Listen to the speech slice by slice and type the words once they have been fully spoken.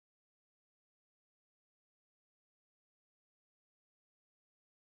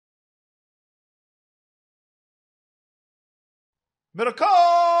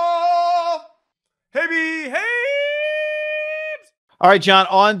Middlekauff! Hey, all right, John,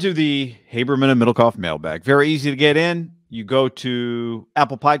 on to the Haberman and Middlekauff Mailbag. Very easy to get in. You go to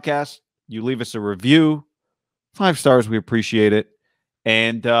Apple Podcasts. You leave us a review. 5 stars. We appreciate it.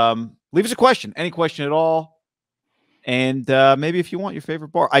 And leave us a question. Any question at all. And maybe if you want your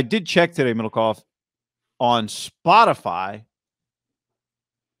favorite bar. I did check today, Middlekauff. On Spotify,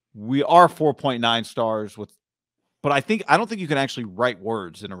 we are 4.9 stars with, but I don't think you can actually write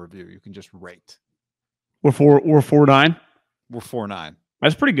words in a review. You can just rate. We're 4.9. We're 4.9.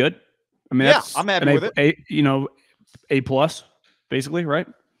 That's pretty good. I mean, yeah, I'm happy with it. A plus, basically, right?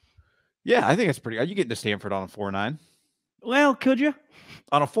 Yeah, I think it's pretty. Are you getting to Stanford on a 4.9? Well, could you?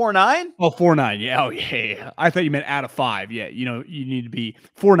 On a 4.9? Oh, 4.9. Yeah. Oh, yeah. I thought you meant out of 5. Yeah. You need to be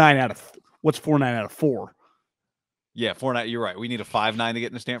 4.9 out of. What's 4.9 out of 4? Yeah, 4.9. You're right. We need a 5.9 to get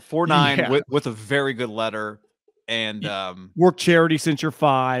into Stanford. 4.9 with a very good letter. And work charity since you're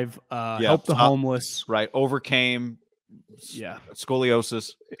 5. Help the homeless. Right. Overcame. Yeah.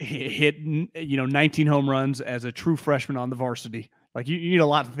 Scoliosis. Hit 19 home runs as a true freshman on the varsity. Like you need a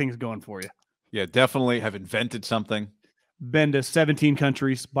lot of things going for you. Yeah, definitely have invented something. Been to 17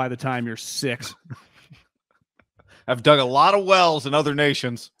 countries by the time you're 6. I've dug a lot of wells in other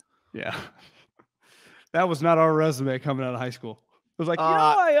nations. Yeah. That was not our resume coming out of high school. It was like,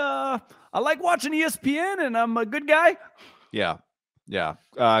 I like watching ESPN and I'm a good guy. Yeah. Yeah.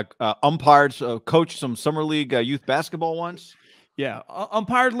 Umpired, coached some summer league youth basketball once. Yeah.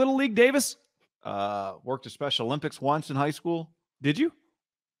 Umpired Little League Davis. Worked at Special Olympics once in high school. Did you?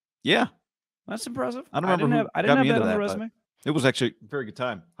 Yeah. That's impressive. I didn't have that on the resume. It was actually a very good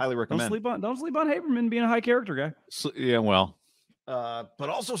time. Highly recommend. Don't sleep on Haberman being a high character guy. Yeah, well. But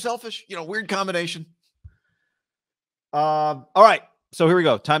also selfish. Weird combination. All right. So here we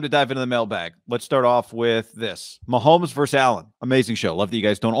go. Time to dive into the mailbag. Let's start off with this. Mahomes versus Allen. Amazing show. Love that you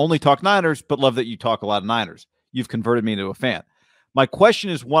guys don't only talk Niners, but love that you talk a lot of Niners. You've converted me into a fan. My question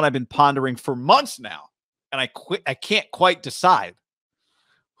is one I've been pondering for months now, and I can't quite decide.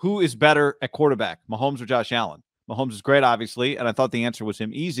 Who is better at quarterback, Mahomes or Josh Allen? Mahomes is great, obviously, and I thought the answer was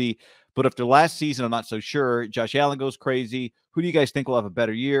him easy. But after last season, I'm not so sure. Josh Allen goes crazy. Who do you guys think will have a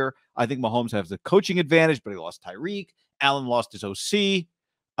better year? I think Mahomes has the coaching advantage, but he lost Tyreek. Allen lost his OC,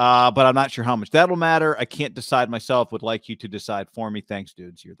 but I'm not sure how much that'll matter. I can't decide myself. Would like you to decide for me. Thanks,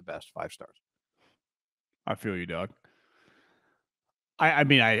 dudes. You're the best. 5 stars. I feel you, dog. I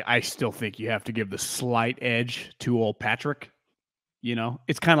mean, I still think you have to give the slight edge to old Patrick.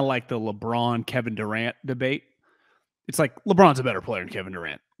 It's kind of like the LeBron, Kevin Durant debate. It's like LeBron's a better player than Kevin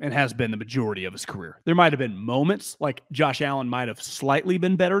Durant and has been the majority of his career. There might have been moments like Josh Allen might have slightly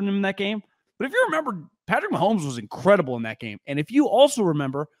been better than him in that game. But if you remember, Patrick Mahomes was incredible in that game. And if you also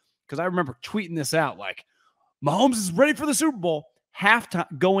remember, because I remember tweeting this out, like Mahomes is ready for the Super Bowl,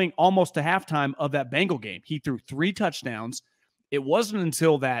 halftime, going almost to halftime of that Bengal game. He threw 3 touchdowns. It wasn't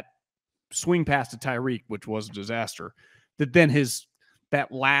until that swing pass to Tyreek, which was a disaster, that then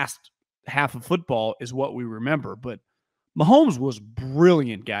that last half of football is what we remember. But Mahomes was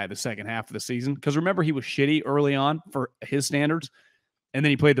brilliant guy the second half of the season, because remember, he was shitty early on for his standards, and then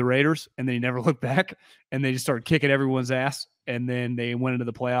he played the Raiders, and then he never looked back, and they just started kicking everyone's ass, and then they went into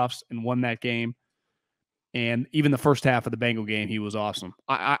the playoffs and won that game. And even the first half of the Bengal game, he was awesome.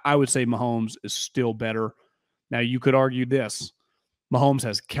 I would say Mahomes is still better. Now, you could argue this. Mahomes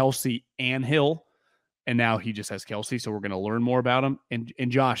has Kelsey and Hill, and now he just has Kelsey, so we're going to learn more about him. And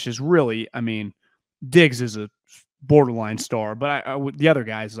Josh is really, I mean, Diggs is a borderline star, but the other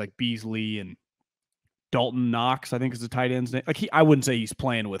guys like Beasley and Dalton Knox, I think is the tight end's name. Like I wouldn't say he's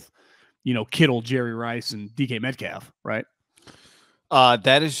playing with, Kittle, Jerry Rice, and DK Metcalf, right?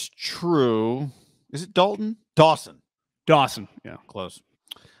 That is true. Is it Dalton? Dawson, yeah. Close.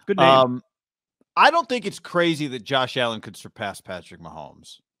 Good name. I don't think it's crazy that Josh Allen could surpass Patrick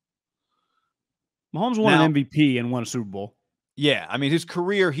Mahomes. Mahomes won an MVP and won a Super Bowl. Yeah, I mean, his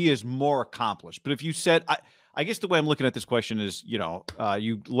career, he is more accomplished. But if you said, I guess the way I'm looking at this question is,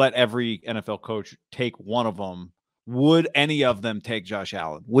 you let every NFL coach take one of them. Would any of them take Josh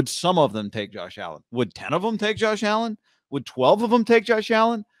Allen? Would some of them take Josh Allen? Would 10 of them take Josh Allen? Would 12 of them take Josh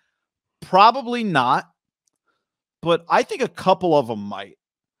Allen? Probably not. But I think a couple of them might.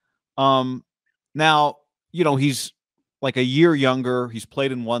 Now, he's like a year younger. He's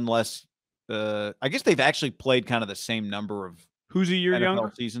played in one less. I guess they've actually played kind of the same number of who's a year NFL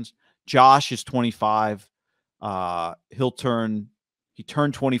younger seasons. Josh is 25. He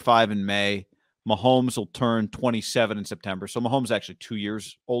turned 25 in May. Mahomes will turn 27 in September. So Mahomes is actually 2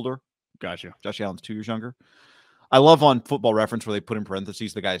 years older. Gotcha. Josh Allen's 2 years younger. I love on Football Reference where they put in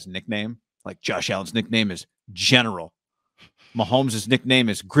parentheses the guy's nickname. Like Josh Allen's nickname is General. Mahomes' nickname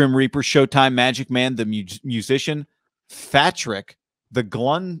is Grim Reaper, Showtime Magic Man, the musician, Fatrick, the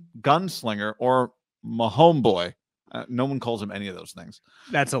gunslinger, or Mahomeboy. No one calls him any of those things.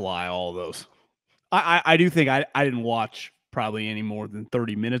 That's a lie, all of those. I do think I didn't watch probably any more than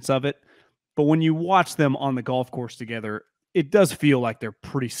 30 minutes of it. But when you watch them on the golf course together, it does feel like they're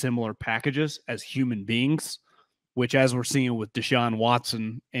pretty similar packages as human beings, which, as we're seeing with Deshaun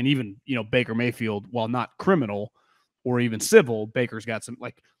Watson and even, Baker Mayfield, while not criminal or even civil, Baker's got some,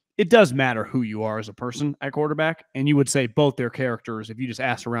 it does matter who you are as a person at quarterback. And you would say both their characters, if you just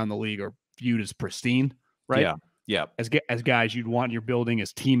ask around the league, are viewed as pristine, right? Yeah. Yeah. As guys you'd want in your building,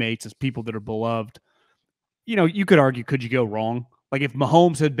 as teammates, as people that are beloved. You could argue, could you go wrong? Like if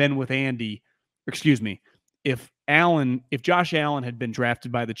Mahomes had been with Andy, if Josh Allen had been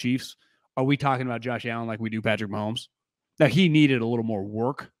drafted by the Chiefs, are we talking about Josh Allen like we do Patrick Mahomes? Now, he needed a little more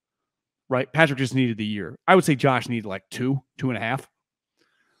work, right? Patrick just needed the year. I would say Josh needed like 2.5.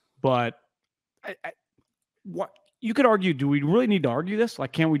 But what you could argue, do we really need to argue this?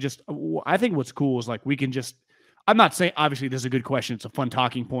 Like, can't we just, I think what's cool is like, we can just, I'm not saying, obviously this is a good question. It's a fun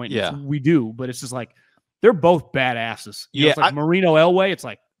talking point. Yeah. We do, but it's just like, they're both badasses. It's like Marino Elway. It's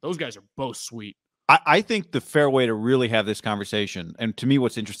like, those guys are both sweet. I think the fair way to really have this conversation, and to me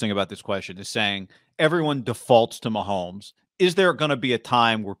what's interesting about this question is saying everyone defaults to Mahomes. Is there going to be a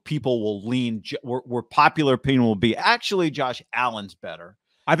time where people will lean, where popular opinion will be, actually Josh Allen's better?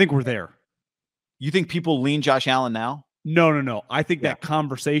 I think we're there. You think people lean Josh Allen now? No. I think that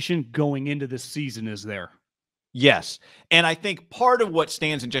conversation going into this season is there. Yes. And I think part of what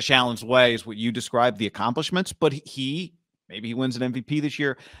stands in Josh Allen's way is what you described, the accomplishments, but maybe he wins an MVP this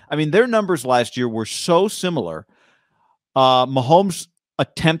year. I mean, their numbers last year were so similar. Mahomes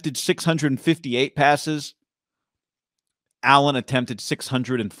attempted 658 passes. Allen attempted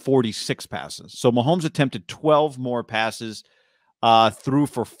 646 passes. So Mahomes attempted 12 more passes, threw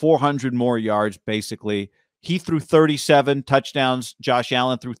for 400 more yards, basically. He threw 37 touchdowns. Josh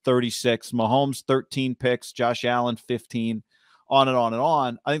Allen threw 36. Mahomes, 13 picks. Josh Allen, 15. On and on and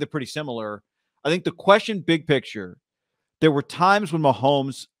on. I think they're pretty similar. I think the question, big picture, there were times when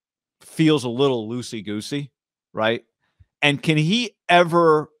Mahomes feels a little loosey-goosey, right? And can he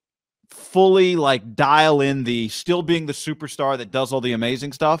ever fully dial in the still being the superstar that does all the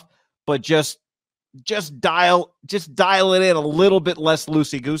amazing stuff, but just dial it in a little bit less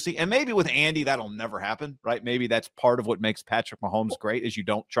loosey-goosey? And maybe with Andy, that'll never happen, right? Maybe that's part of what makes Patrick Mahomes great, is you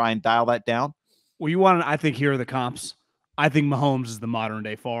don't try and dial that down. Well, I think here are the comps. I think Mahomes is the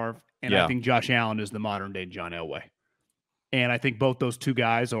modern-day Favre, and I think Josh Allen is the modern-day John Elway. And I think both those two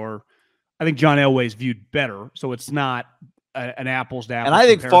guys I think John Elway is viewed better, so it's not an apples to apples. And I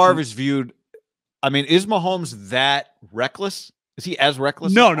think comparison. Favre is viewed, is Mahomes that reckless? Is he as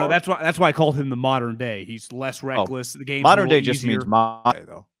reckless? No, that's why I called him the modern day. He's less reckless. The game modern day just means modern day,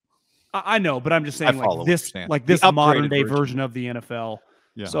 though. I know, but I'm just saying this modern day version of the NFL.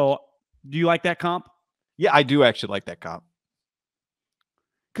 Yeah. So, do you like that comp? Yeah, I do actually like that comp.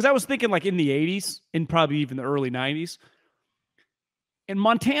 Because I was thinking in the 80s and probably even the early 90s, and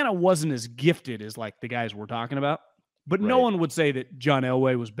Montana wasn't as gifted as the guys we're talking about, but no one would say that John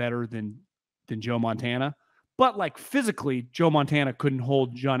Elway was better than Joe Montana. But physically, Joe Montana couldn't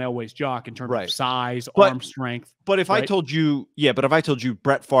hold John Elway's jock in terms of size, arm strength. But if I told you,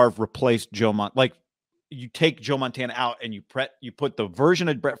 Brett Favre replaced Joe Montana, you take Joe Montana out and you put the version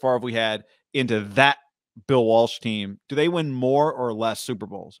of Brett Favre we had into that Bill Walsh team, do they win more or less Super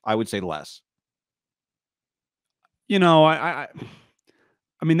Bowls? I would say less. I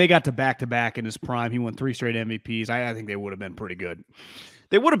mean, they got to back-to-back in his prime. He won 3 straight MVPs. I think they would have been pretty good.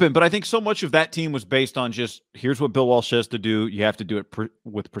 They would have been, but I think so much of that team was based on just, here's what Bill Walsh says to do. You have to do it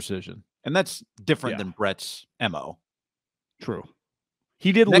with precision. And that's different than Brett's MO. True.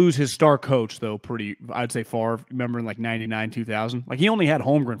 He did lose his star coach, though, I'd say Favre. Remember in 99, 2000? He only had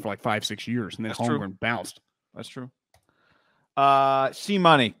Holmgren for 5-6 years, and then Holmgren bounced. That's true. C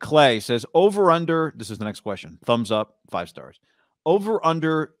Money, Clay says, over under, this is the next question. Thumbs up, 5 stars. Over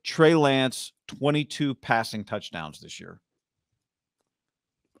under Trey Lance, 22 passing touchdowns this year.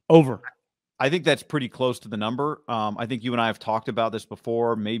 Over. I think that's pretty close to the number. I think you and I have talked about this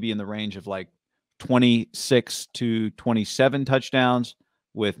before, maybe in the range of 26 to 27 touchdowns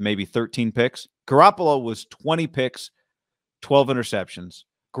with maybe 13 picks. Garoppolo was 20 picks, 12 interceptions.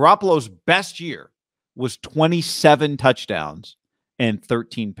 Garoppolo's best year was 27 touchdowns and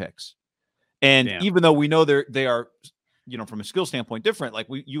 13 picks. And even though we know they are, from a skill standpoint different,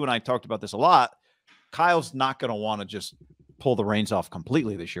 you and I talked about this a lot, Kyle's not going to want to just pull the reins off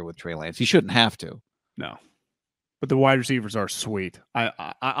completely this year with Trey Lance. He shouldn't have to. No. But the wide receivers are sweet.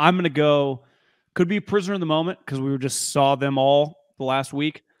 I'm going to go Could be a prisoner in the moment because we just saw them all the last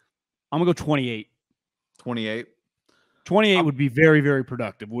week. I'm going to go 28. 28. 28 would be very, very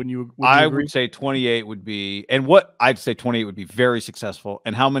productive. Wouldn't you? I would say 28 would be, and what I'd say 28 would be very successful.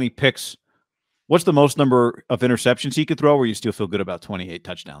 And how many picks? What's the most number of interceptions he could throw where you still feel good about 28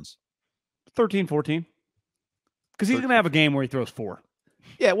 touchdowns? 13, 14. Because he's going to have a game where he throws 4.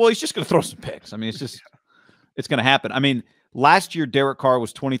 Yeah, well, he's just going to throw some picks. I mean, it's just, it's going to happen. I mean, last year, Derek Carr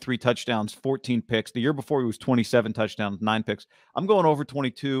was 23 touchdowns, 14 picks. The year before, he was 27 touchdowns, 9 picks. I'm going over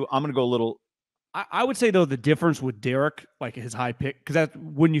 22. I'm going to go a little. I would say, though, the difference with Derek, like his high pick, because that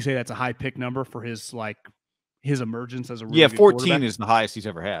wouldn't you say that's a high pick number for his emergence as a really good 14 is the highest he's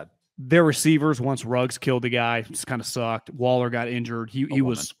ever had. Their receivers, once Ruggs killed the guy, just kind of sucked. Waller got injured. He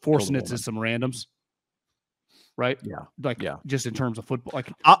was forcing it to some randoms. Right? Yeah. Just in terms of football.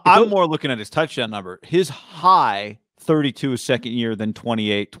 Like I'm more looking at his touchdown number. His high 32 is second year, then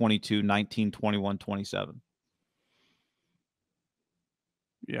 28, 22, 19, 21, 27.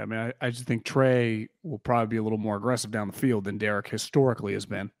 Yeah, I mean, I just think Trey will probably be a little more aggressive down the field than Derek historically has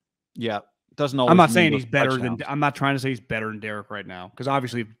been. Yeah. Doesn't always. I'm not saying he's better than. I'm not trying to say he's better than Derek right now. Because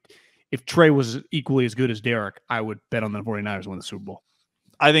obviously, if Trey was equally as good as Derek, I would bet on the 49ers to win the Super Bowl.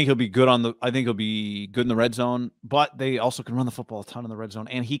 I think he'll be good I think he'll be good in the red zone, but they also can run the football a ton in the red zone,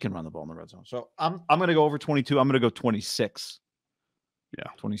 and he can run the ball in the red zone. So I'm going to go over 22. I'm going to go 26. Yeah,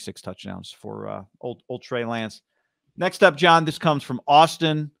 26 touchdowns for old Trey Lance. Next up, John. This comes from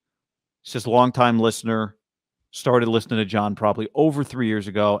Austin. Says longtime listener. Started listening to John probably over 3 years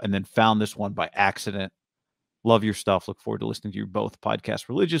ago, and then found this one by accident. Love your stuff. Look forward to listening to your both podcasts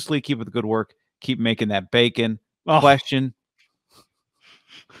religiously. Keep up the good work. Keep making that bacon. Question.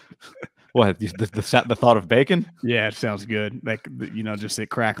 What the thought of bacon? Yeah, it sounds good. Like just it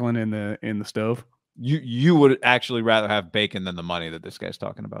crackling in the stove. You would actually rather have bacon than the money that this guy's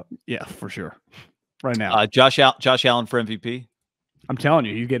talking about. Yeah, for sure. Right now, Josh Allen for MVP. I'm telling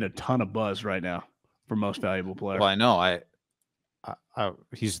you, you get a ton of buzz right now for most valuable player. Well, I know.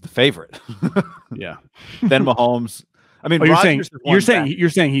 He's the favorite. Yeah. Then Mahomes. I mean, you're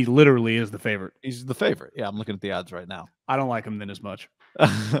saying he literally is the favorite. He's the favorite. Yeah, I'm looking at the odds right now. I don't like him then as much.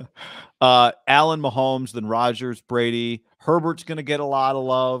 Allen, Mahomes, then Rodgers, Brady. Herbert's going to get a lot of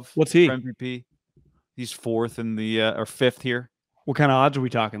love. What's he? For MVP. He's fourth in the or fifth here. What kind of odds are we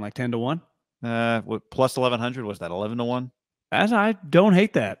talking? Like 10 to 1? What plus 1100 was that? 11 to 1? I don't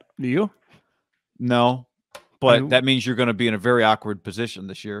hate that. Do you? No, but that means you're going to be in a very awkward position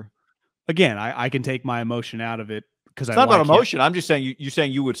this year. Again, I can take my emotion out of it. It's not about emotion. I'm just saying you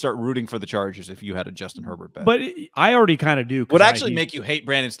saying you would start rooting for the Chargers if you had a Justin Herbert bet. But I already kind of do. Would actually make you hate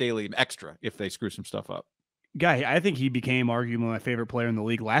Brandon Staley extra if they screw some stuff up. Guy, I think he became arguably my favorite player in the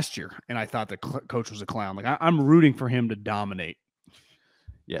league last year, and I thought the coach was a clown. Like I'm rooting for him to dominate.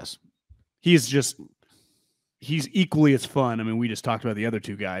 Yes, he's equally as fun. I mean, we just talked about the other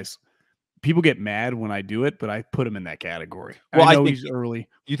two guys. People get mad when I do it, but I put him in that category. Well, I know he's early.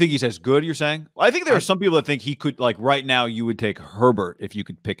 You think he's as good, you're saying? Well, I think there are some people that think he could, like right now, you would take Herbert if you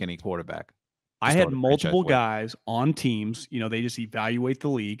could pick any quarterback. I had multiple guys on teams. They just evaluate the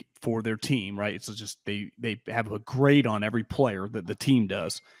league for their team, right? It's just they have a grade on every player that the team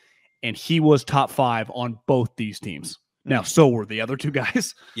does. And he was top 5 on both these teams. Now, so were the other two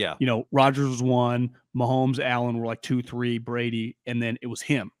guys. Yeah. Rodgers was 1, Mahomes, Allen were like 2, 3, Brady, and then it was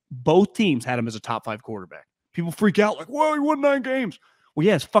him. Both teams had him as a top 5 quarterback. People freak out like, well, he won 9 games. Well,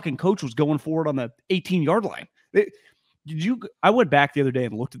 yeah, his fucking coach was going forward on the 18-yard line. I went back the other day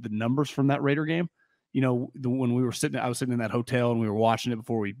and looked at the numbers from that Raider game. When we were I was sitting in that hotel and we were watching it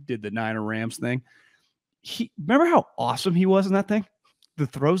before we did the Niner Rams thing. Remember how awesome he was in that thing? The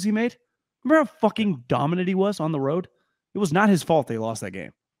throws he made? Remember how fucking dominant he was on the road? It was not his fault they lost that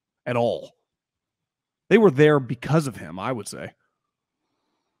game at all. They were there because of him, I would say.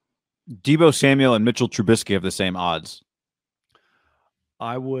 Deebo Samuel and Mitchell Trubisky have the same odds.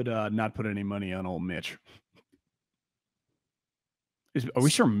 I would not put any money on old Mitch. Are we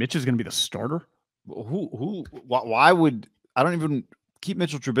sure Mitch is going to be the starter? Why would I don't even keep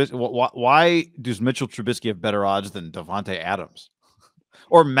Mitchell Trubisky? Why does Mitchell Trubisky have better odds than Devontae Adams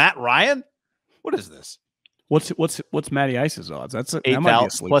or Matt Ryan? What is this? What's Matty Ice's odds? That's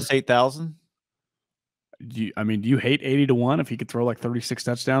 8,000 plus 8,000. Do you hate 80 to 1 if he could throw like 36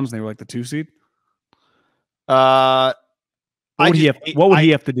 touchdowns and they were like the 2 seed? What would he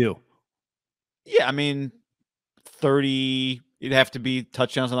have to do? Yeah, I mean, 30. It'd have to be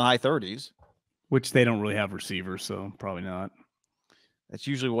touchdowns in the high 30s, which they don't really have receivers, so probably not. That's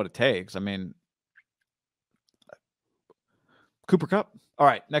usually what it takes. I mean, Cooper Kupp. All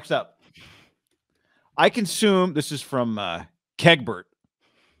right, next up. I consume. This is from Kegbert.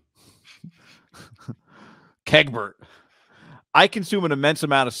 Kegbert. I consume an immense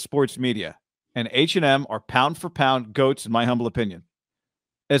amount of sports media, and H&M are pound for pound goats in my humble opinion.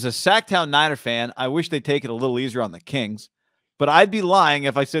 As a Sacktown Niner fan, I wish they'd take it a little easier on the Kings, but I'd be lying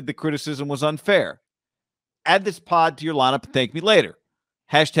if I said the criticism was unfair. Add this pod to your lineup and thank me later.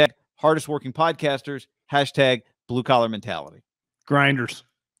 Hashtag hardest working podcasters. Hashtag blue collar mentality. Grinders.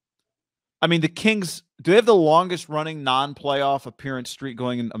 I mean, the Kings, do they have the longest running non-playoff appearance streak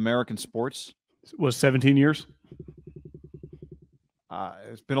going in American sports? Was 17 years?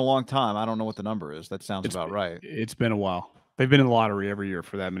 It's been a long time. I don't know what the number is. That sounds about right. It's been a while. They've been in the lottery every year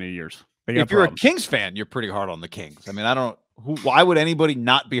for that many years. If you're a Kings fan, you're pretty hard on the Kings. I mean, why would anybody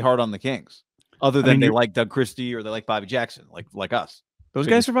not be hard on the Kings other than they like Doug Christie or they like Bobby Jackson, like us? Those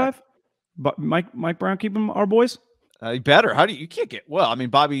guys survive? But Mike Brown keep them our boys? Better. You can't get, well, I mean,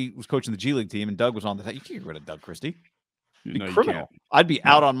 Bobby was coaching the G League team and Doug was on the, you can't get rid of Doug Christie. It'd be criminal. I'd be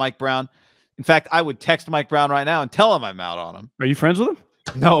out on Mike Brown. In fact, I would text Mike Brown right now and tell him I'm out on him. Are you friends with him?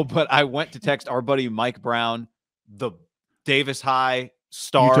 No, but I went to text our buddy Mike Brown, the Davis High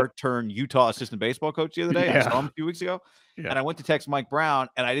star turned Utah assistant baseball coach the other day. I saw him a few weeks ago. Yeah. And I went to text Mike Brown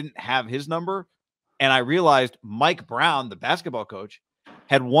and I didn't have his number. And I realized Mike Brown, the basketball coach,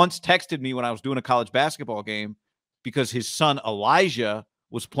 had once texted me when I was doing a college basketball game because his son Elijah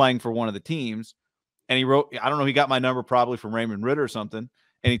was playing for one of the teams. And he wrote, I don't know, he got my number probably from Raymond Ritter or something.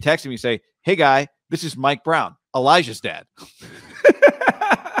 And he texted me, say, "Hey guy, this is Mike Brown, Elijah's dad."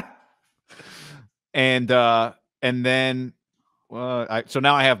 And then so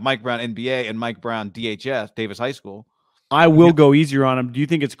now I have Mike Brown NBA and Mike Brown DHS, Davis High School. I will go easier on him. Do you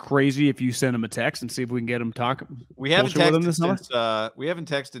think it's crazy if you send him a text and see if we can get him talking? We haven't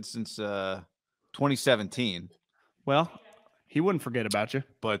texted since 2017. Well, he wouldn't forget about you.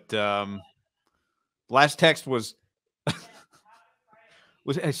 But last text was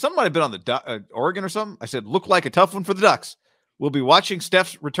something might have been on the Oregon or something. I said, "Look like a tough one for the Ducks. We'll be watching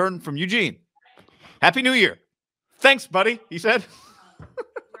Steph's return from Eugene. Happy New Year." "Thanks, buddy," he said.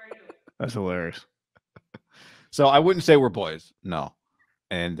 That's hilarious. So I wouldn't say we're boys. No.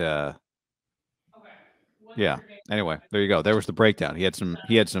 And yeah. Anyway, there you go. There was the breakdown. He had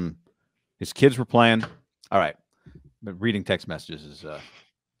some his kids were playing. All right. But reading text messages is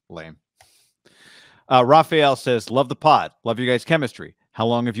lame. Raphael says, "Love the pod. Love your guys' chemistry. How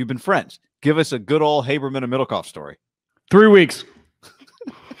long have you been friends? Give us a good old Haberman and Middlekauff story." 3 weeks.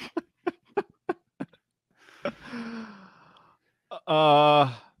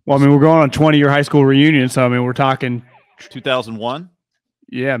 Well, I mean, we're going on a 20-year high school reunion, so I mean, we're talking 2001.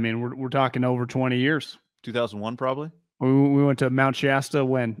 Yeah, I mean, we're talking over 20 years. 2001, probably. We went to Mount Shasta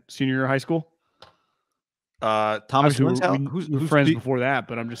when senior year of high school. Thomas, who's friends before that?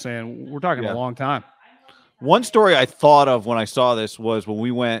 But I'm just saying, we're talking a long time. One story I thought of when I saw this was when we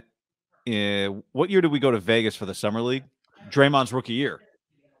went. What year did we go to Vegas for the summer league? Draymond's rookie year.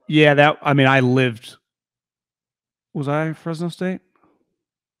 Yeah, I lived. Was I Fresno State?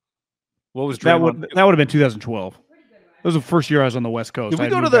 What was Draymond? That would have been 2012. It was the first year I was on the West Coast. Did we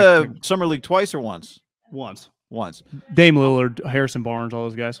go to the summer league twice or once? Once. Dame Lillard, Harrison Barnes, all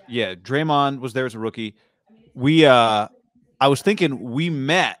those guys. Yeah, Draymond was there as a rookie. I was thinking we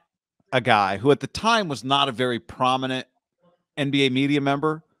met a guy who at the time was not a very prominent NBA media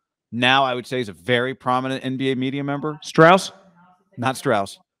member. Now I would say he's a very prominent NBA media member. Strauss? Not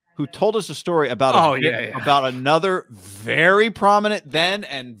Strauss. Who told us a story about about another very prominent then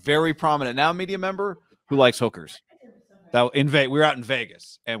and very prominent now media member who likes hookers. We were out in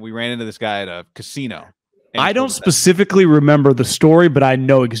Vegas and we ran into this guy at a casino. I don't specifically remember the story, but I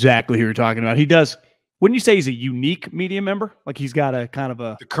know exactly who you're talking about. He does. Wouldn't you say he's a unique media member? Like he's got a kind of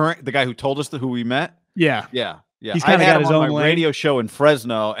a the guy who told us who we met. Yeah. He's kind of got his own radio show in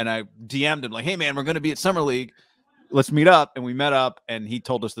Fresno, and I DM'd him like, "Hey man, we're going to be at Summer League. Let's meet up." And we met up, and he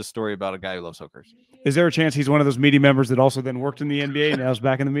told us this story about a guy who loves hookers. Is there a chance he's one of those media members that also then worked in the NBA and now is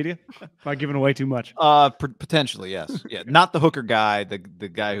back in the media? Am I giving away too much? Potentially, yes. Yeah, not the hooker guy, the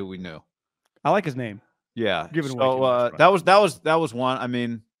guy who we knew. I like his name. Yeah. Giving away too much, that was one. I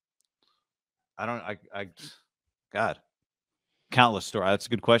mean, God, countless story. That's a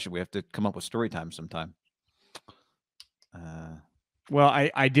good question. We have to come up with story time sometime. Well,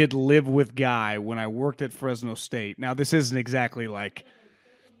 I did live with Guy when I worked at Fresno State. Now, this isn't exactly like,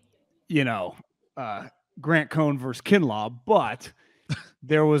 Grant Cohn versus Kinlaw, but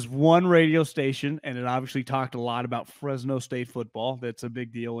there was one radio station, and it obviously talked a lot about Fresno State football. That's a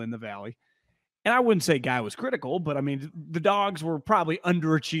big deal in the Valley. And I wouldn't say Guy was critical, but I mean, the Dogs were probably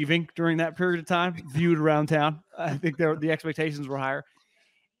underachieving during that period of time, viewed around town. I think the expectations were higher.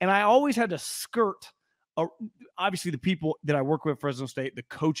 And I always had to skirt obviously the people that I work with at Fresno State, the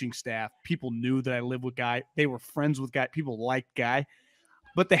coaching staff, people knew that I lived with Guy. They were friends with Guy. People liked Guy.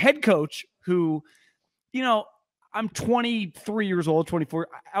 But the head coach who, I'm 23 years old, 24.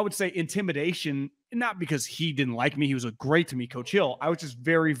 I would say intimidation, not because he didn't like me. He was great to me, Coach Hill. I was just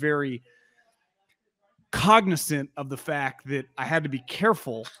very, very cognizant of the fact that I had to be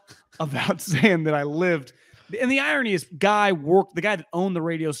careful about saying that I lived. And the irony is, the guy that owned the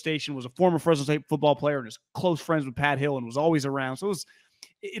radio station was a former Fresno State football player and is close friends with Pat Hill and was always around. So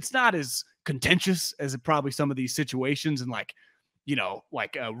it's not as contentious as probably some of these situations and like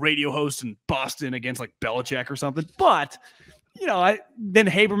a radio host in Boston against like Belichick or something. But, then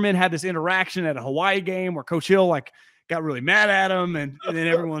Haberman had this interaction at a Hawaii game where Coach Hill got really mad at him. And then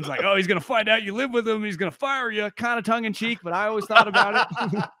everyone's like, oh, he's going to find out you live with him. He's going to fire you, kind of tongue in cheek. But I always thought about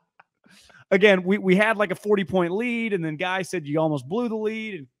it. Again, we had like a 40-point lead, and then Guy said you almost blew the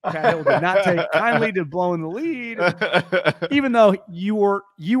lead, and Pat Hill did not take kindly to blowing the lead. And even though you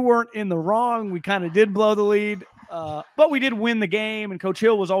weren't in the wrong, we kind of did blow the lead, but we did win the game. And Coach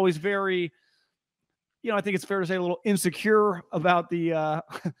Hill was always very, I think it's fair to say, a little insecure about the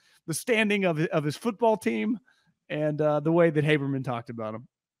the standing of his football team and the way that Haberman talked about him.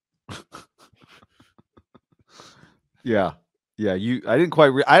 Yeah. Yeah, I didn't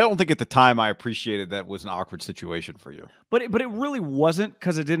quite. I don't think at the time I appreciated that was an awkward situation for you. But it really wasn't,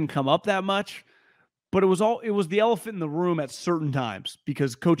 because it didn't come up that much. But it was the elephant in the room at certain times,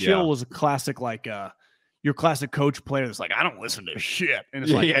 because Coach Hill was a classic, your classic coach player that's like, I don't listen to shit, and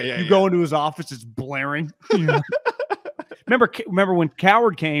it's you go into his office, it's blaring. Remember when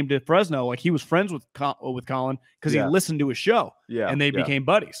Coward came to Fresno? He was friends with Colin because he listened to his show. Yeah, and they became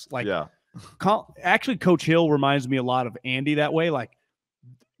buddies. Actually, Coach Hill reminds me a lot of Andy that way.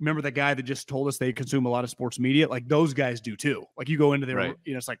 Remember that guy that just told us they consume a lot of sports media? Those guys do too. You go into their,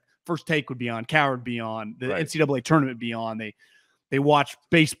 it's like First Take would be on, Coward would be on, the NCAA tournament would be on. They watch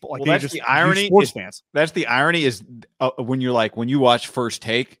baseball. That's the irony. Sports fans. That's the irony is when you watch First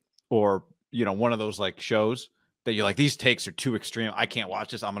Take or one of those shows that you're like, these takes are too extreme. I can't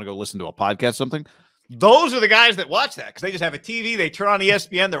watch this. I'm gonna go listen to a podcast, something. Those are the guys that watch that because they just have a TV. They turn on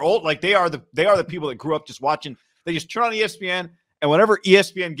ESPN. They're old. They are the people that grew up just watching. They just turn on ESPN, and whatever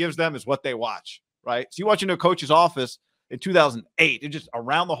ESPN gives them is what they watch, right? So you watch into a coach's office in 2008. It's just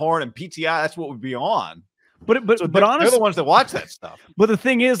Around the Horn and PTI. That's what would be on. But honestly, they're the ones that watch that stuff. But the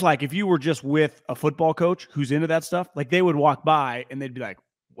thing is, if you were just with a football coach who's into that stuff, they would walk by and they'd be like,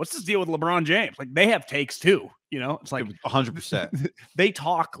 "What's this deal with LeBron James?" They have takes too. It's 100%. They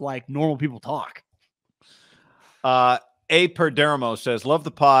talk like normal people talk. A Perdermo says, love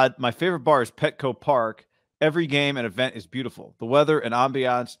the pod. My favorite bar is Petco Park. Every game and event is beautiful. The weather and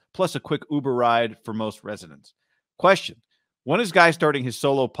ambiance, plus a quick Uber ride for most residents. Question: when is Guy starting his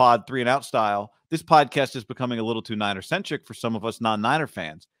solo pod 3 and out style? This podcast is becoming a little too Niner centric for some of us non-Niner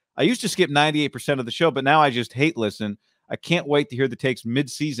fans. I used to skip 98% of the show, but now I just hate listen. I can't wait to hear the takes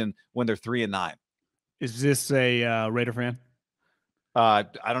mid-season when they're 3 and 9. Is this a Raider fan? I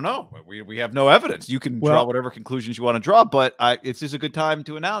don't know. We have no evidence. You can draw whatever conclusions you want to draw, but it's just a good time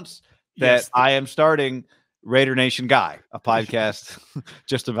to announce that I am starting Raider Nation Guy, a podcast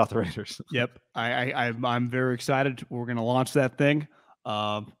just about the Raiders. Yep. I'm very excited. We're going to launch that thing.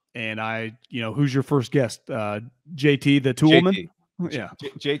 And who's your first guest? JT, the Toolman? Yeah.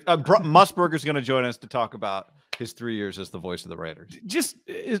 Musburger's going to join us to talk about his 3 years as the voice of the Raiders.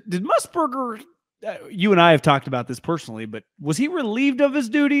 Did Musburger... you and I have talked about this personally, but was he relieved of his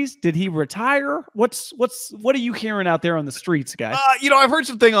duties? Did he retire? What are you hearing out there on the streets, guys? I've heard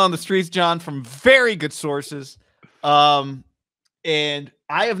something on the streets, John, from very good sources. And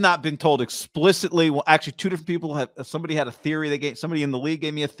I have not been told explicitly. Well, actually, 2 different people somebody had a theory. Somebody in the league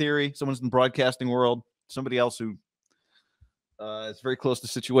gave me a theory. Someone's in the broadcasting world. Somebody else who is very close to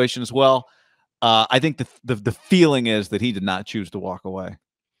the situation as well. I think the feeling is that he did not choose to walk away.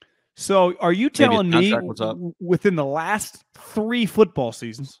 So are you telling me within the last 3 football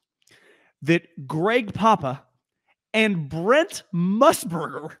seasons that Greg Papa and Brent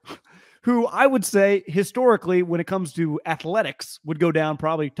Musburger, who I would say historically when it comes to athletics would go down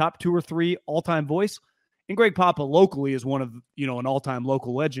probably top 2 or 3 all-time voice, and Greg Papa locally is one of, an all-time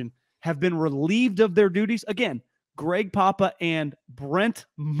local legend, have been relieved of their duties? Again, Greg Papa and Brent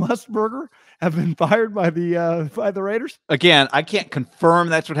Musburger have been fired by the Raiders. Again, I can't confirm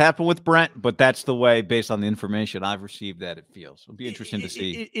that's what happened with Brent, but that's the way, based on the information I've received, that it feels. It'll be interesting to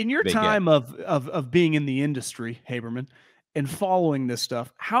see. In your time of being in the industry, Haberman, and following this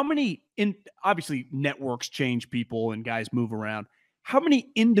stuff, how many obviously networks change people and guys move around. How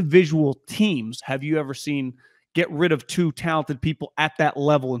many individual teams have you ever seen get rid of two talented people at that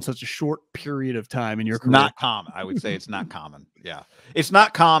level in such a short period of time in your career. Not common. I would say it's not common. Yeah. It's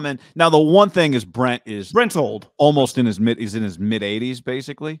not common. Now, the one thing is Brent's old. Almost in his mid 80s,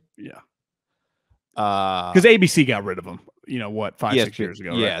 basically. Yeah. Because ABC got rid of him, 5-6 years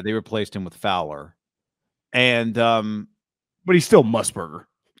ago. Yeah, right? They replaced him with Fowler. And but he's still Musburger,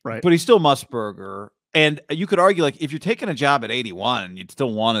 right? But he's still Musburger. And you could argue, like, if you're taking a job at 81, you'd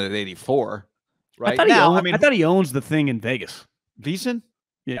still want it at 84. Right. I thought he owns the thing in Vegas. VSiN?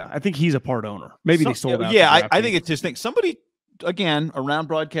 Yeah, I think he's a part owner. Maybe they sold out. Yeah, I think it's his thing. Somebody, again, around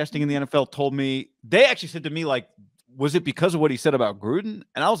broadcasting in the NFL told me, they actually said to me, like, was it because of what he said about Gruden?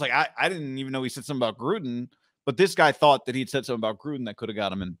 And I was like, I didn't even know he said something about Gruden, but this guy thought that he'd said something about Gruden that could have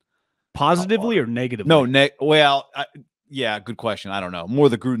got him in. Positively or negatively? No, yeah, good question. I don't know. More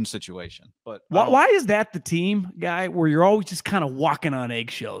the Gruden situation. But why is that the team, guy, where you're always just kind of walking on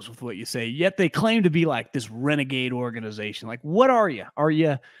eggshells with what you say, yet they claim to be like this renegade organization? Like, what are you? Are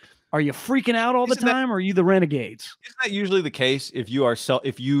you freaking out all the time, or are you the renegades? Isn't that usually the case? If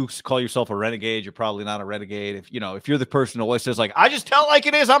you call yourself a renegade, you're probably not a renegade. If you're the person who always says, like, I just tell it like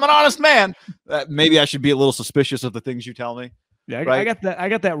it is, I'm an honest man, maybe I should be a little suspicious of the things you tell me. Yeah, right? I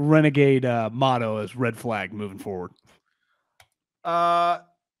got that renegade motto as red flag moving forward.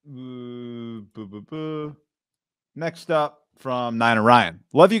 Next up from Niner Ryan.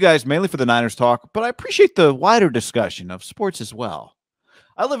 Love you guys mainly for the Niners talk, but I appreciate the wider discussion of sports as well.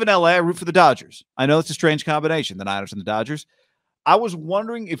 I live in LA. I root for the Dodgers. I know it's a strange combination, the Niners and the Dodgers. I was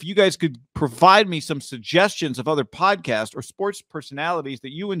wondering if you guys could provide me some suggestions of other podcasts or sports personalities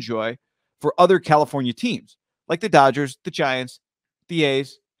that you enjoy for other California teams, like the Dodgers, the Giants, the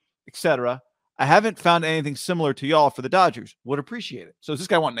A's, etc. I haven't found anything similar to y'all for the Dodgers. Would appreciate it. So, does this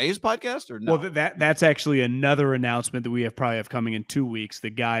guy want an A's podcast or no? Well, that's actually another announcement that we probably have coming in 2 weeks. The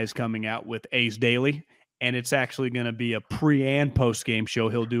guy is coming out with A's Daily, and it's actually going to be a pre and post game show.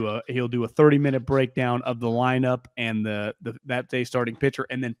 He'll do a 30-minute breakdown of the lineup and the that day starting pitcher,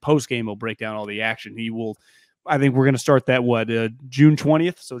 and then post game he'll break down all the action. I think we're going to start that June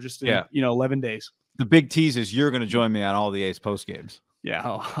 20th. So just in, 11 days. The big tease is you're going to join me on all the A's post games. Yeah,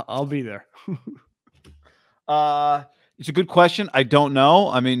 I'll be there. It's a good question. I don't know.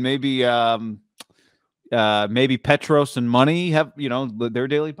 I mean, maybe Petros and Money have, their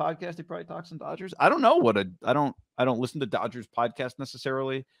daily podcast. They probably talk some Dodgers. I don't know I don't listen to Dodgers podcast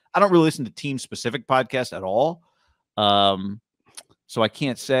necessarily. I don't really listen to team specific podcasts at all. So I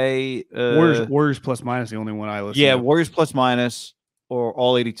can't say Warriors plus minus the only one I listen to. Yeah, Warriors plus minus or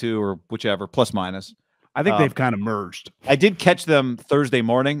all 82 or whichever plus minus. I think they've kind of merged. I did catch them Thursday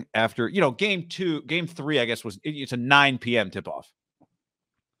morning after, game 3, I guess it's a 9 p.m. tip off.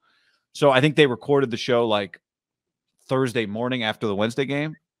 So I think they recorded the show like Thursday morning after the Wednesday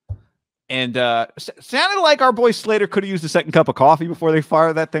game. And sounded like our boy Slater could have used a second cup of coffee before they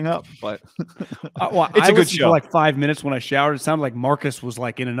fired that thing up. But it's a good show. For like 5 minutes when I showered. It sounded like Marcus was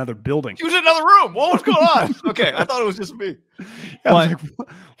like in another building. He was in another room. What was going on? Okay, I thought it was just me. I was like,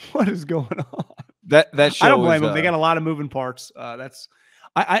 what is going on? That show. I don't blame them. They got a lot of moving parts.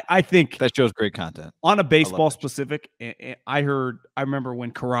 I think that show's great content on a baseball specific. I remember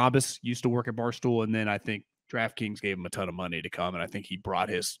when Carabas used to work at Barstool, and then I think DraftKings gave him a ton of money to come, and I think he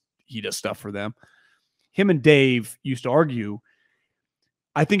does stuff for them. Him and Dave used to argue.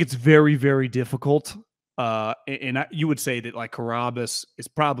 I think it's very, very difficult. You would say that like Carabas is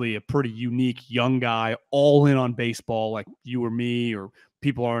probably a pretty unique young guy, all in on baseball, like you or me, or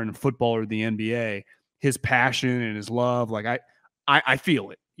people are in football or the NBA. His passion and his love, like I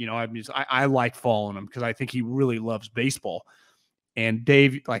feel it. I like following him because I think he really loves baseball. And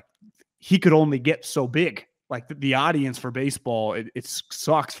Dave, like, he could only get so big. Like the audience for baseball, it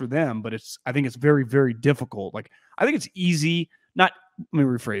sucks for them, but I think it's very, very difficult. Like, I think it's easy. Let me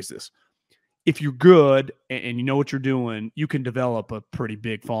rephrase this. If you're good and you know what you're doing, you can develop a pretty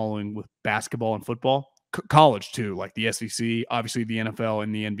big following with basketball and football. College too, like the SEC, obviously the NFL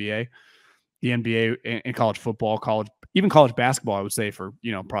and the NBA. The NBA and college football, even college basketball, I would say for,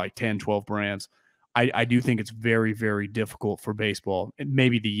 probably 10, 12 brands. I do think it's very, very difficult for baseball. And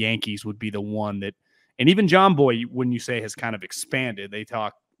maybe the Yankees would be the one that, and even John Boy, when you say has kind of expanded, they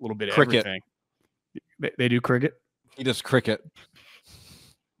talk a little bit of cricket. Everything. They do cricket? He does cricket.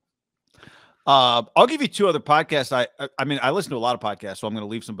 I'll give you 2 other podcasts. I mean, I listen to a lot of podcasts, so I'm going to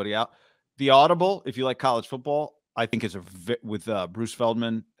leave somebody out. The Audible, if you like college football, I think is with Bruce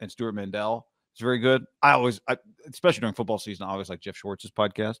Feldman and Stuart Mandel. It's very good. Especially during football season, I always like Jeff Schwartz's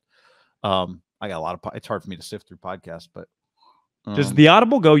podcast. I got a lot of. It's hard for me to sift through podcasts, but does the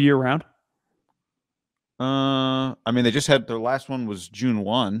Audible go year round? I mean, they just had their last one was June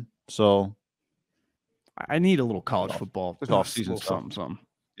 1, so I need a little college football. There's off-season stuff. Something.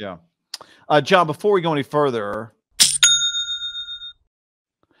 Yeah. John, before we go any further,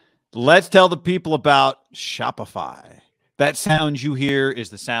 let's tell the people about Shopify. That sound you hear is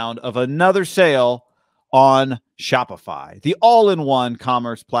the sound of another sale on Shopify, the all-in-one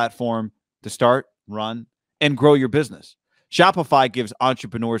commerce platform to start, run, and grow your business. Shopify gives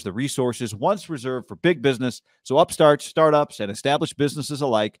entrepreneurs the resources once reserved for big business, so upstarts, startups, and established businesses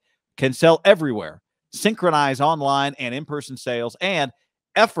alike can sell everywhere, synchronize online and in-person sales, and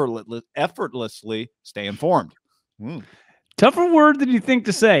effortlessly stay informed. Tougher word than you think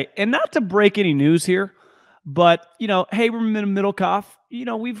to say. And not to break any news here, but, Haberman and Middlekauff,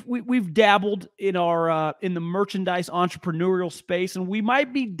 we've dabbled in our in the merchandise entrepreneurial space, and we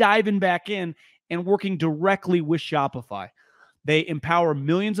might be diving back in and working directly with Shopify. They empower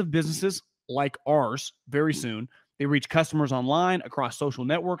millions of businesses like ours very soon. They reach customers online across social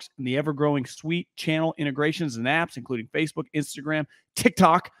networks and the ever-growing suite channel integrations and apps, including Facebook, Instagram,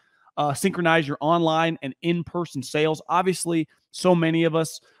 TikTok. Synchronize your online and in-person sales. Obviously, so many of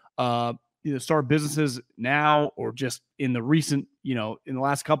us start businesses now or just in the recent, in the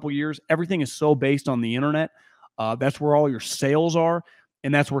last couple of years. Everything is so based on the internet. That's where all your sales are,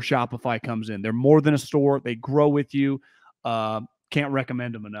 and that's where Shopify comes in. They're more than a store. They grow with you. Can't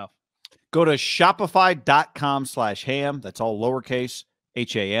recommend them enough. Go to shopify.com/ham. That's all lowercase,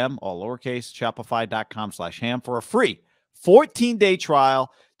 HAM, all lowercase, shopify.com/ham for a free 14-day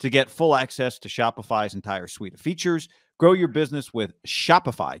trial to get full access to Shopify's entire suite of features. Grow your business with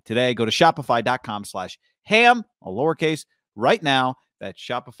Shopify today. Go to shopify.com/ham, all lowercase, right now. That's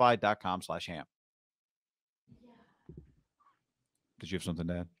shopify.com/ham. Did you have something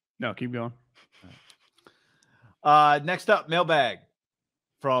to add? No, keep going. Next up, mailbag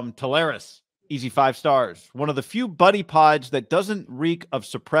from Talaris. Easy 5 stars. One of the few buddy pods that doesn't reek of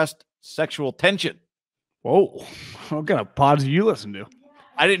suppressed sexual tension. Whoa. What kind of pods do you listen to?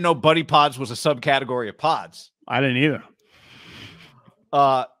 I didn't know buddy pods was a subcategory of pods. I didn't either.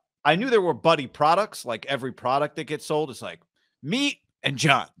 I knew there were buddy products. Like every product that gets sold is like Meet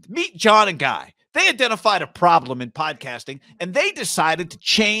John and Guy. They identified a problem in podcasting and they decided to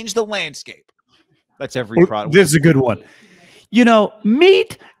change the landscape. That's every product. This is a good one.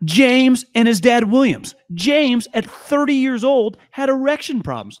 Meet James and his dad, Williams. James, at 30 years old, had erection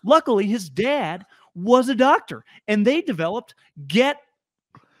problems. Luckily, his dad was a doctor, and they developed Well,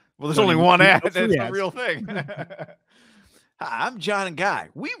 there's only one ad. That's a real thing. Hi, I'm John and Guy.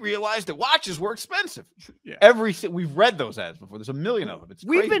 We realized that watches were expensive. Yeah. We've read those ads before. There's a million of them.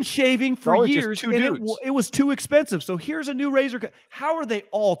 We've been shaving for years, and it was too expensive. So here's a new razor cut. How are they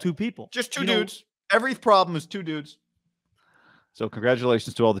all two people? Just two dudes. Every problem is two dudes. So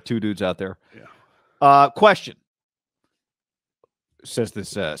congratulations to all the two dudes out there. Yeah. Question. Says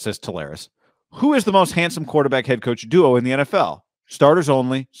Talaris. Who is the most handsome quarterback head coach duo in the NFL? Starters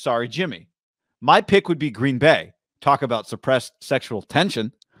only. Sorry, Jimmy. My pick would be Green Bay. Talk about suppressed sexual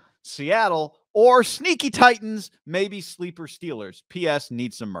tension. Seattle or sneaky Titans, maybe sleeper Steelers. P.S.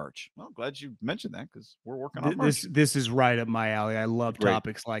 Need some merch. Well, I'm glad you mentioned that because we're working on merch. This is right up my alley. I love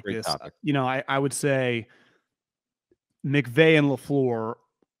topics like this. Topic. I would say McVay and LaFleur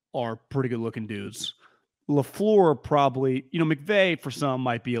are pretty good looking dudes. LaFleur probably, McVay for some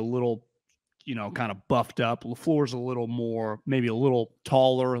might be a little, kind of buffed up. LaFleur's a little more, maybe a little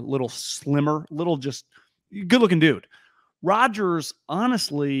taller, a little slimmer, a little just good looking dude. Rodgers,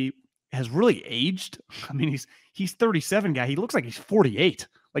 honestly, has really aged. I mean, he's 37 guy. He looks like he's 48.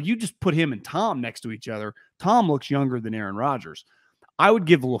 Like you just put him and Tom next to each other. Tom looks younger than Aaron Rodgers. I would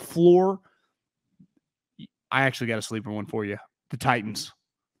give LaFleur. I actually got a sleeper one for you. The Titans.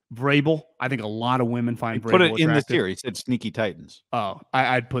 Vrabel. I think a lot of women find Vrabel put it attractive. In the tier. He said sneaky Titans. Oh,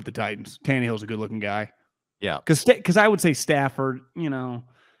 I'd put the Titans. Tannehill's a good-looking guy. Yeah. Because I would say Stafford, I'd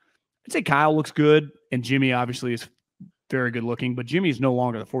say Kyle looks good, and Jimmy obviously is very good-looking, but Jimmy is no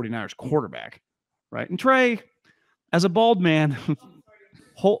longer the 49ers quarterback, right? And Trey, as a bald man,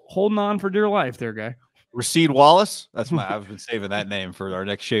 holding on for dear life there, guy. Rasheed Wallace? I've been saving that name for our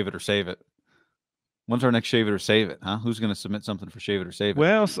next Shave It or Save It. When's our next Shave It or Save It, huh? Who's going to submit something for Shave It or Save It?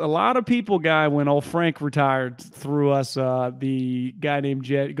 Well, a lot of people, Guy, when old Frank retired, threw us the guy named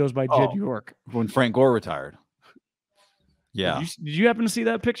Jed, goes by Jed York. When Frank Gore retired. Yeah. Did you happen to see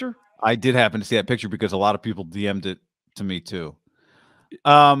that picture? I did happen to see that picture because a lot of people DM'd it to me too.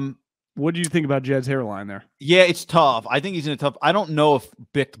 What do you think about Jed's hairline there? Yeah, it's tough. I think he's in a tough. I don't know if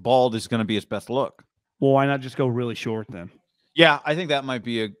bicked bald is going to be his best look. Well, why not just go really short then? Yeah, I think that might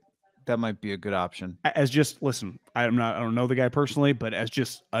be a good option. As just listen, I don't know the guy personally, but as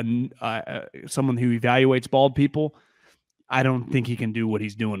just someone who evaluates bald people, I don't think he can do what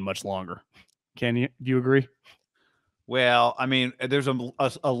he's doing much longer. Do you agree? Well, I mean, there's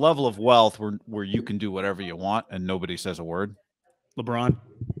a level of wealth where you can do whatever you want and nobody says a word. LeBron,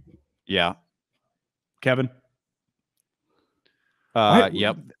 Yeah. Kevin.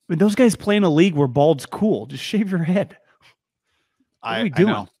 Yep. When those guys play in a league where bald's cool, just shave your head. What are we doing?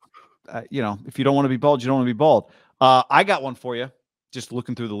 I know. If you don't want to be bald, you don't want to be bald. I got one for you. Just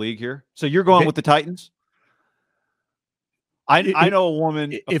looking through the league here. So you're going with the Titans? I know a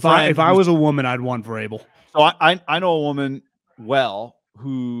woman. If I was a woman, I'd want Vrabel. So I know a woman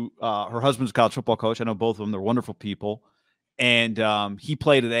who her husband's a college football coach. I know both of them. They're wonderful people. And he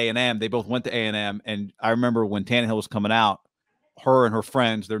played at A&M. They both went to A&M. And I remember when Tannehill was coming out, her and her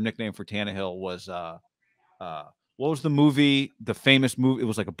friends, their nickname for Tannehill was what was the movie? The famous movie. It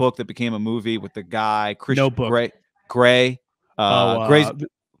was like a book that became a movie with the guy Christian Grey. Grey's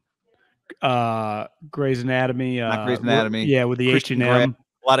Anatomy. Not Grey's Anatomy. Yeah, with the Christian H&M.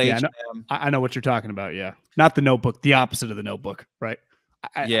 A lot of yeah, H&M. I know what you're talking about. Yeah, not the Notebook. The opposite of the Notebook, right?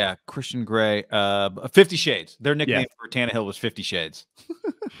 Christian Grey. 50 Shades. Their nickname for Tannehill was 50 Shades.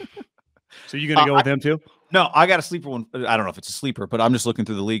 So you're gonna go with them too? No, I got a sleeper one. I don't know if it's a sleeper, but I'm just looking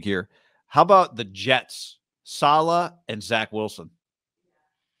through the league here. How about the Jets? Saleh and Zach Wilson.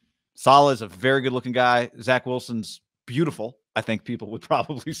 Saleh is a very good-looking guy. Zach Wilson's beautiful, I think people would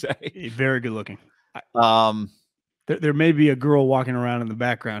probably say. Very good-looking. There may be a girl walking around in the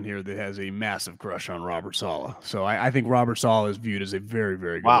background here that has a massive crush on Robert Saleh. So I think Robert Saleh is viewed as a very,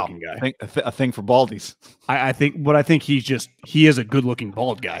 very good-looking guy. A thing for baldies. I think he is a good-looking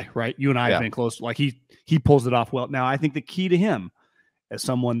bald guy, right? You and I have been close. Like he pulls it off well. Now, I think the key to him, as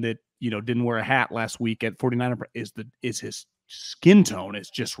someone that didn't wear a hat last week at 49er, is his skin tone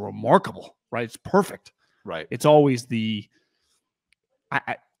is just remarkable, right? It's perfect, right? It's always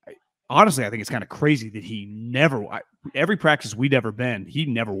honestly, I think it's kind of crazy that he never, every practice we'd ever been, he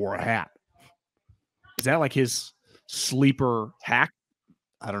never wore a hat. Is that like his sleeper hack?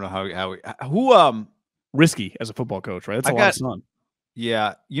 I don't know Risky as a football coach, right? That's a lot of sun.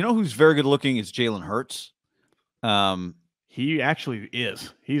 Yeah. You know who's very good looking is Jalen Hurts. He actually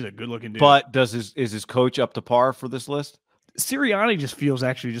is. He's a good looking dude. But is his coach up to par for this list? Sirianni just feels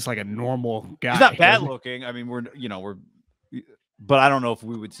actually just like a normal guy. He's not bad looking. I mean, but I don't know if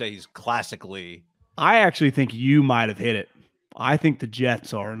we would say he's classically. I actually think you might have hit it. I think the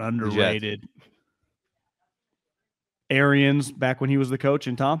Jets are an underrated. Arians back when he was the coach,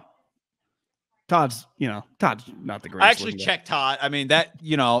 and Todd's not the greatest. I actually checked Todd. I mean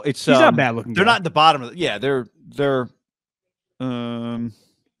it's he's not bad looking. They're not at the bottom of they're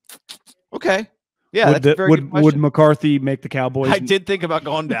okay. Yeah, would McCarthy make the Cowboys? I did think about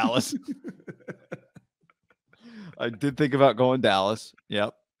going Dallas. I did think about going Dallas.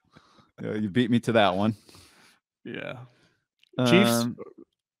 Yep. You beat me to that one. Yeah. Chiefs.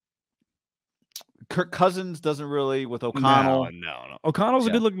 Kirk Cousins doesn't really with O'Connell. No. O'Connell's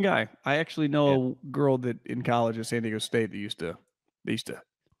a good-looking guy. I actually know a girl that in college at San Diego State that used to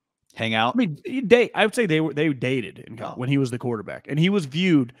hang out. I mean, I would say they dated in college when he was the quarterback, and he was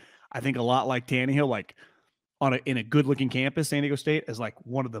viewed, I think, a lot like Tannehill, like in a good-looking campus, San Diego State, as like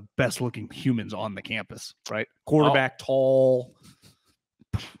one of the best-looking humans on the campus, right? Quarterback, tall.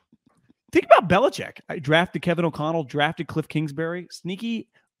 Think about Belichick. I drafted Kevin O'Connell, drafted Cliff Kingsbury, sneaky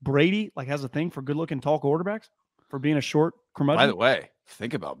Brady, like has a thing for good-looking tall quarterbacks for being a short curmudgeon. By the way,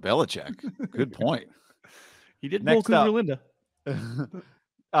 think about Belichick. Good point. He did pull Cougar Linda.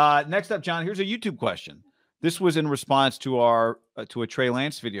 Next up, John, here's a YouTube question. This was in response to a Trey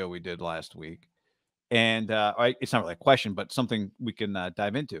Lance video we did last week. And it's not really a question, but something we can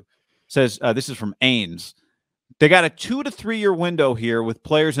dive into. It says, this is from Ains. They got a 2 to 3 year window here with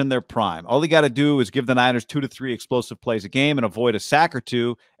players in their prime. All they got to do is give the Niners 2 to 3 explosive plays a game and avoid a sack or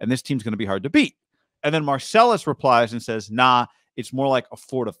two, and this team's going to be hard to beat. And then Marcellus replies and says, nah, it's more like a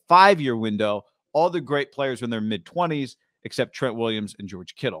 4 to 5 year window. All the great players are in their mid-20s, except Trent Williams and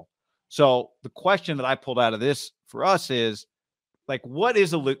George Kittle. So the question that I pulled out of this for us is, like, what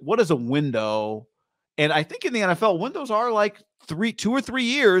is a window? And I think in the NFL, windows are like 2 or 3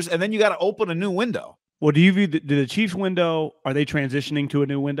 years, and then you got to open a new window. Well, do you view the Chiefs window? Are they transitioning to a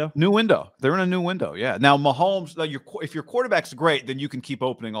new window? New window. They're in a new window. Yeah. Now Mahomes, if your quarterback's great, then you can keep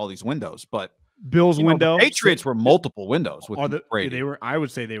opening all these windows. But Bill's window, the Patriots were multiple windows with Brady. They were. I would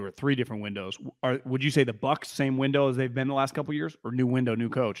say they were 3 different windows. Would you say the Bucs same window as they've been the last couple of years, or new window, new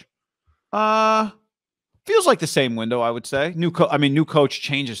coach? Feels like the same window. I would say new coach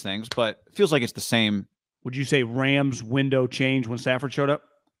changes things, but it feels like it's the same. Would you say Rams window changed when Stafford showed up?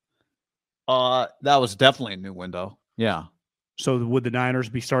 That was definitely a new window. Yeah. So would the Niners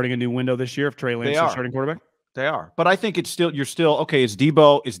be starting a new window this year if Trey Lance is starting quarterback? They are. But I think it's still, you're still, okay, is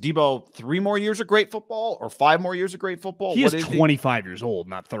Debo 3 more years of great football or 5 more years of great football? He is 25 years old,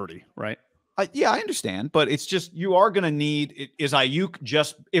 not 30, right? Yeah, I understand, but it's just, you are going to need, is Ayuk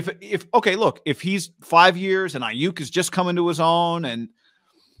just, if okay, look, if he's 5 years and Ayuk is just coming to his own and,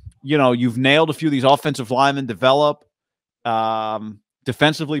 you know, you've nailed a few of these offensive linemen develop,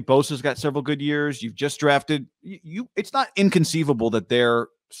 defensively, Bosa's got several good years. You've just drafted, it's not inconceivable that they're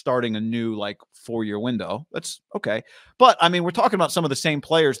starting a new, like, 4-year window. That's okay. But, I mean, we're talking about some of the same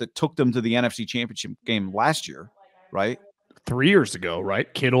players that took them to the NFC Championship game last year, right? 3 years ago,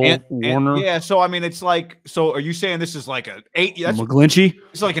 right? Kittle, Warner. Yeah, so I mean, it's like, so are you saying this is like a 8? McGlinchey?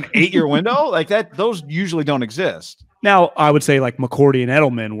 It's like an 8-year window, like that. Those usually don't exist. Now, I would say like McCourty and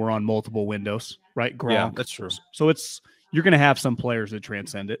Edelman were on multiple windows, right? Gronk. Yeah, that's true. So you're going to have some players that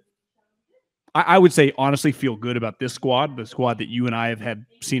transcend it. I would say honestly feel good about this squad, the squad that you and I have had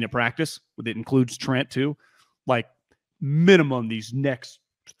seen at practice. That includes Trent too. Like minimum these next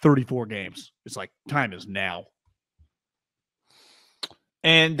 34 games. It's like time is now.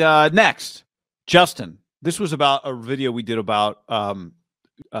 And next, Justin. This was about a video we did about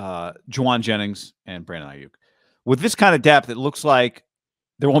Juwan Jennings and Brandon Ayuk. With this kind of depth, it looks like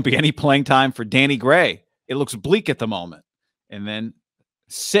there won't be any playing time for Danny Gray. It looks bleak at the moment. And then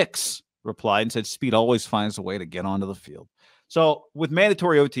 6 replied and said, Speed always finds a way to get onto the field. So with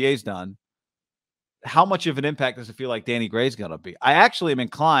mandatory OTAs done, how much of an impact does it feel like Danny Gray's going to be? I actually am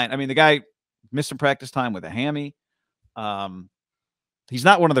inclined. I mean, the guy missed some practice time with a hammy. He's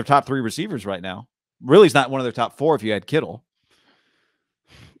not one of their top 3 receivers right now. Really, he's not one of their top 4 if you had Kittle.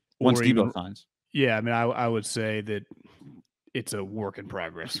 Once Debo signs. Yeah, I mean, I would say that it's a work in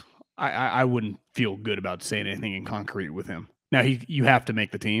progress. I wouldn't feel good about saying anything in concrete with him. Now, you have to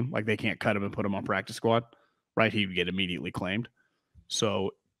make the team. Like, they can't cut him and put him on practice squad, right? He would get immediately claimed.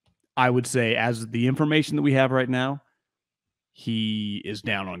 So I would say, as the information that we have right now, he is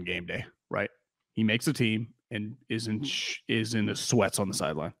down on game day, right? He makes the team and is in the sweats on the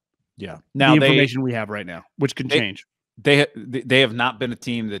sideline. Yeah. Now the information we have right now, which can change. They have not been a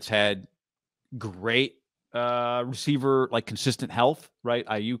team that's had great receiver, like consistent health, right?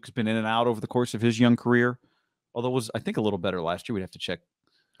 Ayuk's been in and out over the course of his young career, although was, I think, a little better last year. We'd have to check.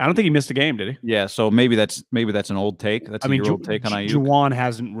 I don't think he missed a game, did he? Yeah, so maybe that's an old take. That's a year-old take on Ayuk. Juwan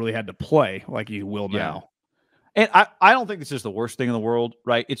hasn't really had to play like he will now. And I don't think this is the worst thing in the world,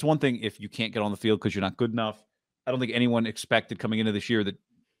 right? It's one thing if you can't get on the field because you're not good enough. I don't think anyone expected coming into this year that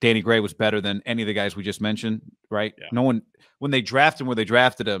Danny Gray was better than any of the guys we just mentioned, right? Yeah. No one, when they drafted him, where they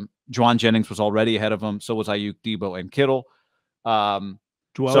drafted him, Juwan Jennings was already ahead of him. So was Ayuk, Debo, and Kittle.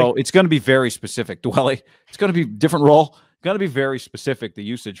 So it's going to be very specific. Dwelly, it's going to be a different role. Going to be very specific, the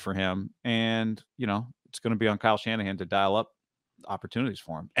usage for him. And, you know, it's going to be on Kyle Shanahan to dial up opportunities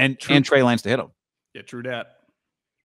for him. And Trey Lance to hit him. Yeah, true that.